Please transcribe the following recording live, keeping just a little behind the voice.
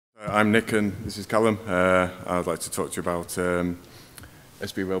I'm Nick and this is Callum. I'd like to talk to you about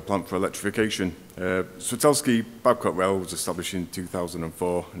SB Rail Plant for Electrification. Switelski Babcock Rail was established in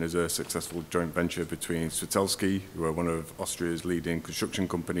 2004 and is a successful joint venture between Switelski, who are one of Austria's leading construction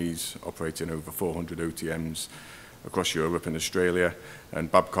companies operating over 400 OTMs across Europe and Australia, and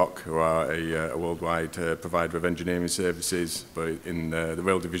Babcock, who are a worldwide provider of engineering services. But in the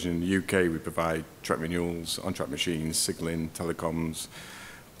rail division in the UK, we provide track renewals, on-track machines, signalling, telecoms,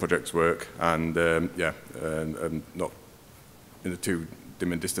 projects work, and not in the too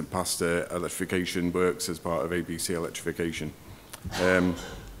dim and distant past, electrification works as part of ABC Electrification.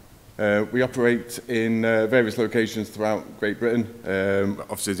 We operate in various locations throughout Great Britain,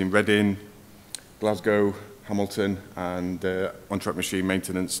 offices in Reading, Glasgow, Hamilton, and on-track machine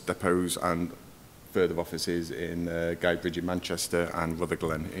maintenance depots, and further offices in Guidebridge in Manchester and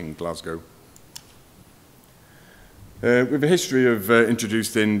Rutherglen in Glasgow. We have a history of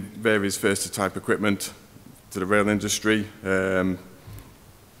introducing various first-to-type equipment to the rail industry. About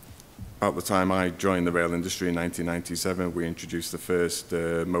the time I joined the rail industry in 1997, we introduced the first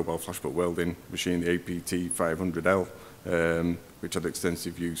mobile flashput welding machine, the APT 500L, which had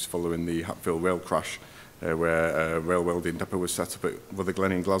extensive use following the Hatfield rail crash, where a rail welding depot was set up at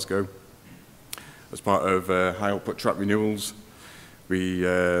Rutherglen in Glasgow. As part of high output track renewals, we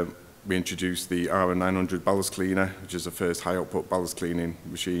introduced the RN900 ballast cleaner, which is the first high output ballast cleaning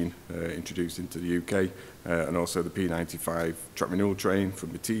machine introduced into the UK, and also the P95 track renewal train from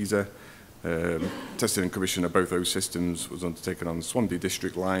Matesa. Testing and commission of both those systems was undertaken on the Swansea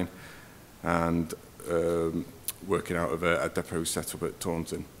District line, and working out of a depot set up at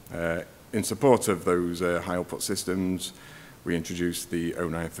Taunton. In support of those high output systems, we introduced the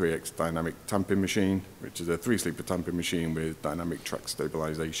 093X dynamic tamping machine, which is a 3-sleeper tamping machine with dynamic track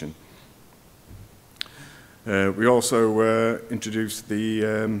stabilization. We also introduced the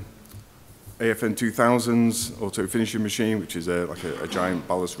AFN 2000s auto finishing machine, which is like a giant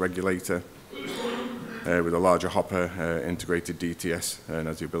ballast regulator with a larger hopper, integrated DTS, and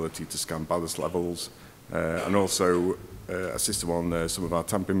has the ability to scan ballast levels, and also a system on some of our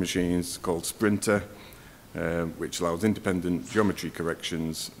tamping machines called Sprinter, which allows independent geometry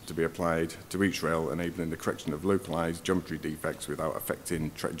corrections to be applied to each rail, enabling the correction of localized geometry defects without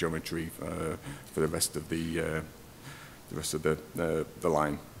affecting track geometry for the rest of the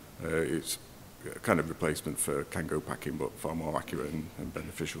line. It's a kind of replacement for Kango packing, but far more accurate and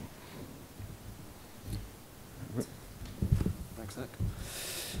beneficial. Thanks, Nick.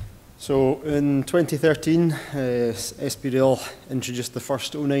 So in 2013, SB Rail introduced the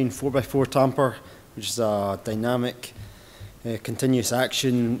first 09 4x4 tamper, which is a dynamic, continuous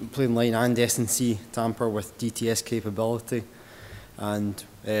action, plain line and S&C tamper with DTS capability. And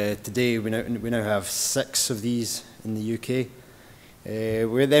today we now have 6 of these in the UK.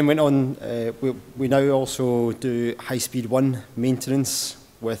 We then went on, we now also do high-speed 1 maintenance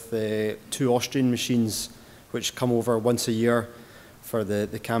with 2 Austrian machines, which come over once a year for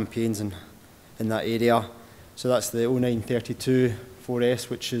the campaigns in that area. So that's the 0932 4S,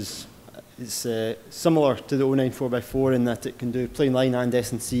 which is similar to the 09 4x4 in that it can do plain line and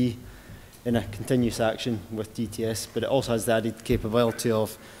S&C in a continuous action with DTS, but it also has the added capability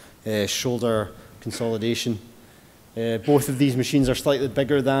of shoulder consolidation. Both of these machines are slightly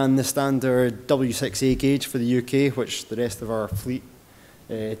bigger than the standard W6A gauge for the UK, which the rest of our fleet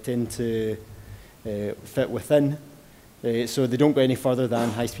tend to fit within. So they don't go any further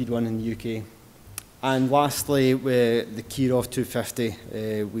than high-speed 1 in the UK. And lastly, the Kirov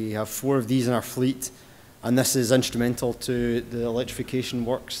 250. We have 4 of these in our fleet, and this is instrumental to the electrification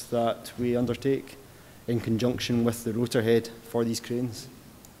works that we undertake in conjunction with the rotor head for these cranes.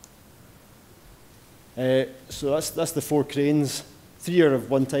 So that's the 4 cranes. 3 are of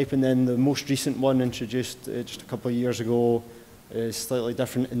one type, and then the most recent one introduced just a couple of years ago is slightly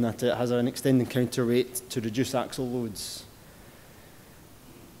different in that it has an extending counterweight to reduce axle loads.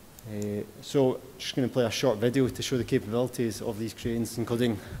 So just going to play a short video to show the capabilities of these cranes,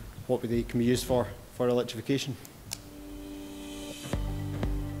 including what they can be used for electrification.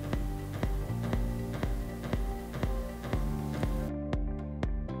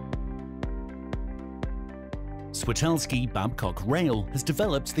 Switelski Babcock Rail has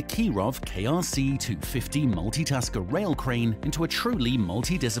developed the Kirov KRC 250 multitasker rail crane into a truly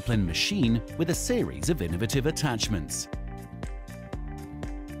multidiscipline machine with a series of innovative attachments.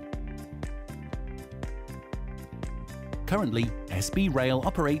 Currently, SB Rail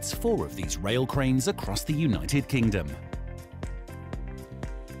operates 4 of these rail cranes across the United Kingdom.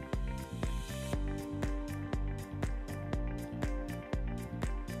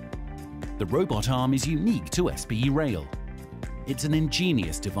 The robot arm is unique to SBE Rail. It's an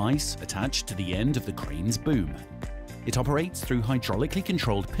ingenious device attached to the end of the crane's boom. It operates through hydraulically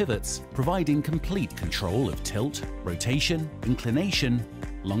controlled pivots, providing complete control of tilt, rotation, inclination,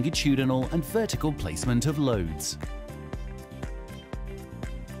 longitudinal and vertical placement of loads.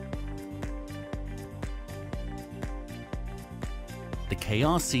 The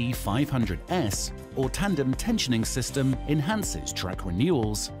KRC 500S, or tandem tensioning system, enhances track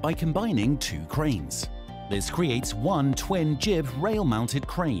renewals by combining two cranes. This creates one twin-jib rail-mounted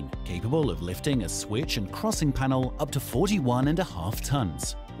crane capable of lifting a switch and crossing panel up to 41.5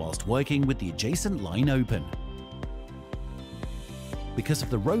 tons, whilst working with the adjacent line open. Because of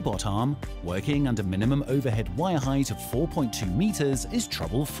the robot arm, working under minimum overhead wire height of 4.2 meters is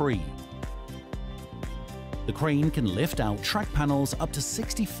trouble-free. The crane can lift out track panels up to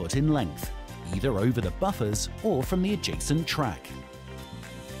 60 foot in length, either over the buffers or from the adjacent track.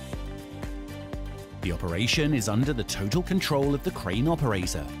 The operation is under the total control of the crane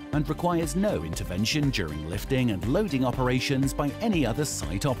operator and requires no intervention during lifting and loading operations by any other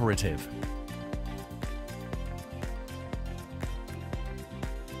site operative.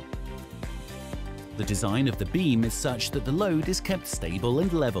 The design of the beam is such that the load is kept stable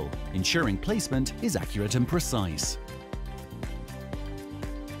and level, ensuring placement is accurate and precise.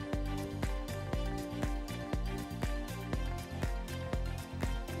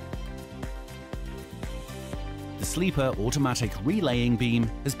 The sleeper automatic relaying beam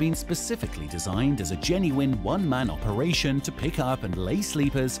has been specifically designed as a genuine one-man operation to pick up and lay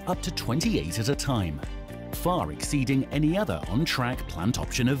sleepers up to 28 at a time, far exceeding any other on-track plant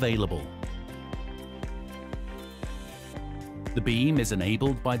option available. The beam is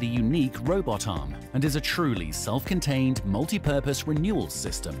enabled by the unique robot arm and is a truly self-contained multi-purpose renewal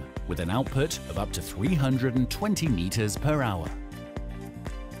system with an output of up to 320 meters per hour.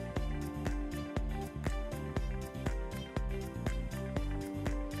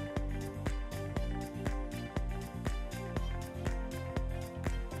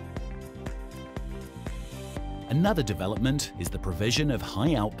 Another development is the provision of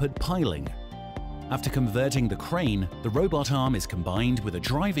high-output piling. After converting the crane, the robot arm is combined with a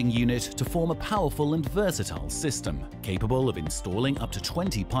driving unit to form a powerful and versatile system, capable of installing up to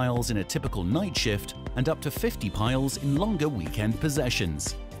 20 piles in a typical night shift and up to 50 piles in longer weekend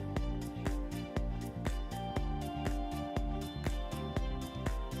possessions.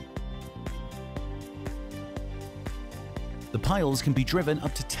 The piles can be driven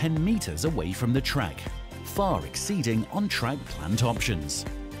up to 10 meters away from the track, far exceeding on-track plant options.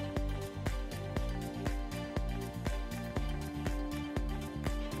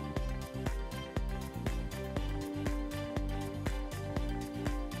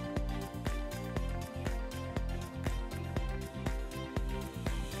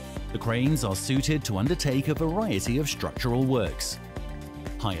 The cranes are suited to undertake a variety of structural works.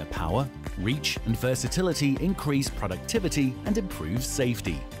 Higher power, reach and versatility increase productivity and improve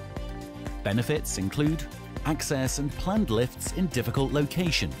safety. Benefits include access and planned lifts in difficult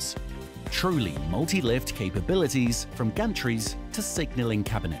locations, truly multi-lift capabilities from gantries to signalling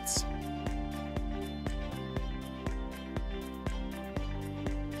cabinets.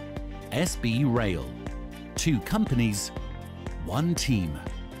 SB Rail. 2 companies, 1 team.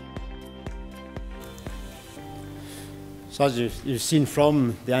 So as you've seen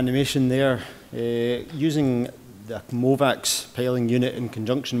from the animation there, using the MOVAX piling unit in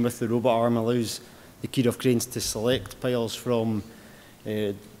conjunction with the robot arm allows the Kirov cranes to select piles from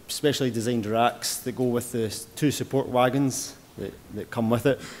specially designed racks that go with the 2 support wagons that come with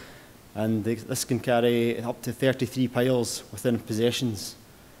it. And this can carry up to 33 piles within possessions.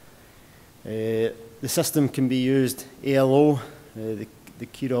 The system can be used ALO. The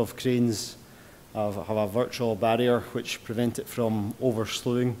Kirov cranes have a virtual barrier which prevent it from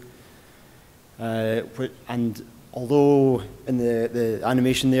overslewing. And although in the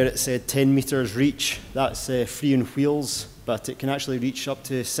animation there it said 10 meters reach, that's free on wheels, but it can actually reach up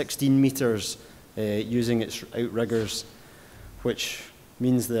to 16 meters using its outriggers, which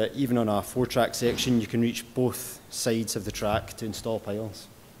means that even on a 4-track section you can reach both sides of the track to install piles.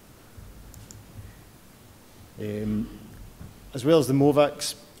 As well as the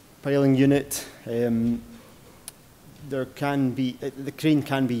MOVAX piling unit, the crane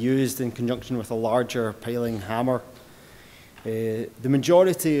can be used in conjunction with a larger piling hammer. The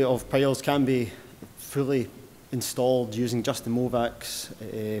majority of piles can be fully installed using just the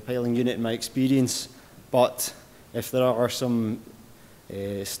MOVAX piling unit in my experience, but if there are some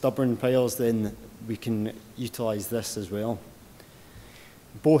stubborn piles, then we can utilize this as well.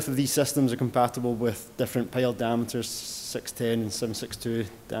 Both of these systems are compatible with different pile diameters, 610 and 762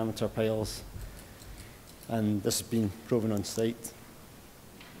 diameter piles. and this has been proven on site.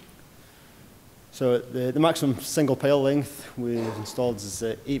 So the maximum single pile length we've installed is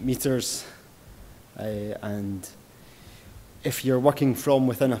 8 meters, and if you're working from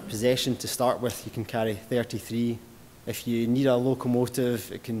within a possession to start with, you can carry 33. If you need a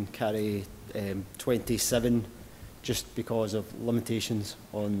locomotive, it can carry 27, just because of limitations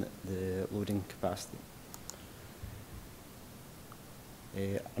on the loading capacity.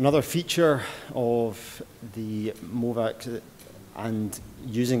 Another feature of the MOVAC and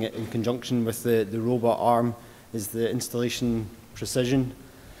using it in conjunction with the robot arm is the installation precision.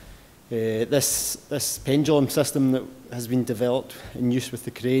 This pendulum system that has been developed in use with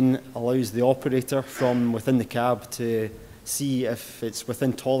the crane allows the operator from within the cab to see if it's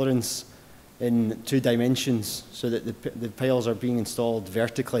within tolerance in 2 dimensions, so that the piles are being installed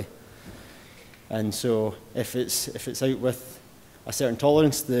vertically. And so if it's out with a certain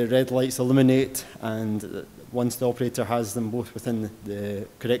tolerance, the red lights illuminate, and once the operator has them both within the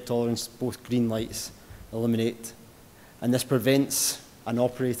correct tolerance, both green lights illuminate. And this prevents an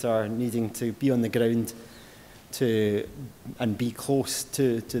operator needing to be on the ground and be close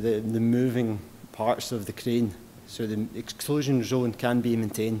to the moving parts of the crane, so the exclusion zone can be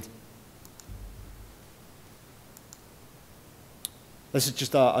maintained. This is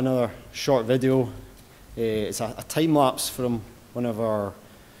just another short video. It's a time lapse from one of our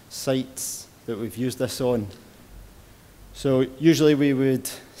sites that we've used this on. So usually we would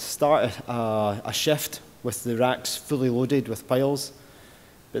start a shift with the racks fully loaded with piles,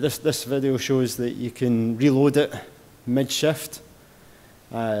 but this video shows that you can reload it mid-shift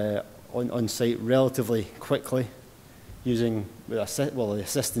on site relatively quickly, using the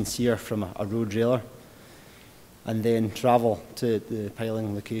assistance here from a road railer, and then travel to the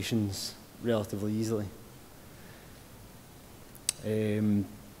piling locations relatively easily.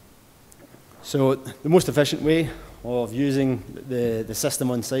 So the most efficient way of using the system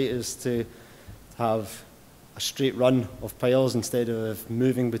on site is to have a straight run of piles instead of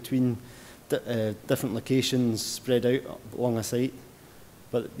moving between different locations spread out along a site.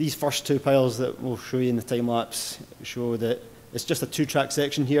 But these first 2 piles that we'll show you in the time lapse show that it's just a 2-track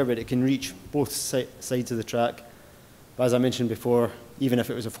section here, but it can reach both sides of the track. But as I mentioned before, even if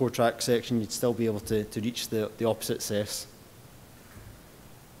it was a 4-track section, you'd still be able to reach the opposite cess.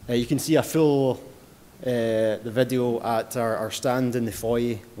 You can see a full the video at our stand in the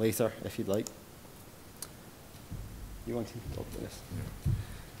foyer later, if you'd like. You want to talk about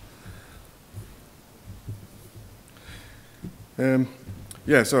this?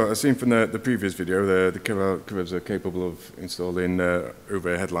 Yeah, so as seen from the previous video, the Caribs are capable of installing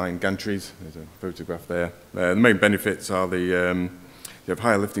overhead line gantries. There's a photograph there. The main benefits are you have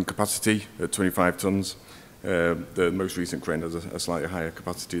higher lifting capacity at 25 tons. The most recent crane has a slightly higher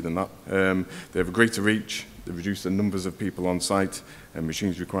capacity than that. They have a greater reach. They reduce the numbers of people on site and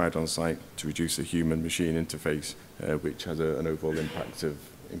machines required on site to reduce the human-machine interface, which has an overall impact of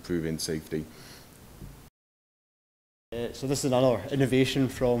improving safety. So this is another innovation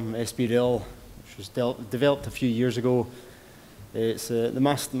from SB Rail, which was developed a few years ago. It's the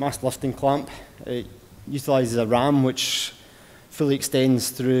mast lifting clamp. It utilises a ram which fully extends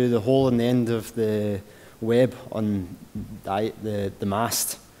through the hole in the end of the web on the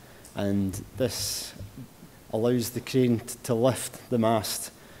mast, and this allows the crane to lift the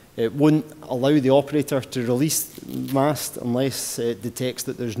mast. It won't allow the operator to release the mast unless it detects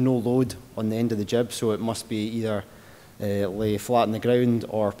that there's no load on the end of the jib, so it must be either lay flat on the ground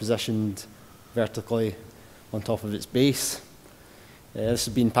or positioned vertically on top of its base. This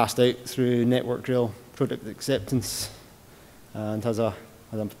has been passed out through Network Rail product acceptance and has a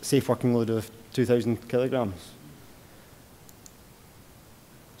safe working load of 2,000 kilograms.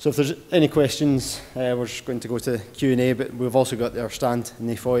 So if there's any questions, we're just going to go to Q&A, but we've also got our stand in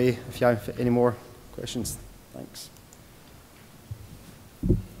the foyer if you have any more questions. Thanks.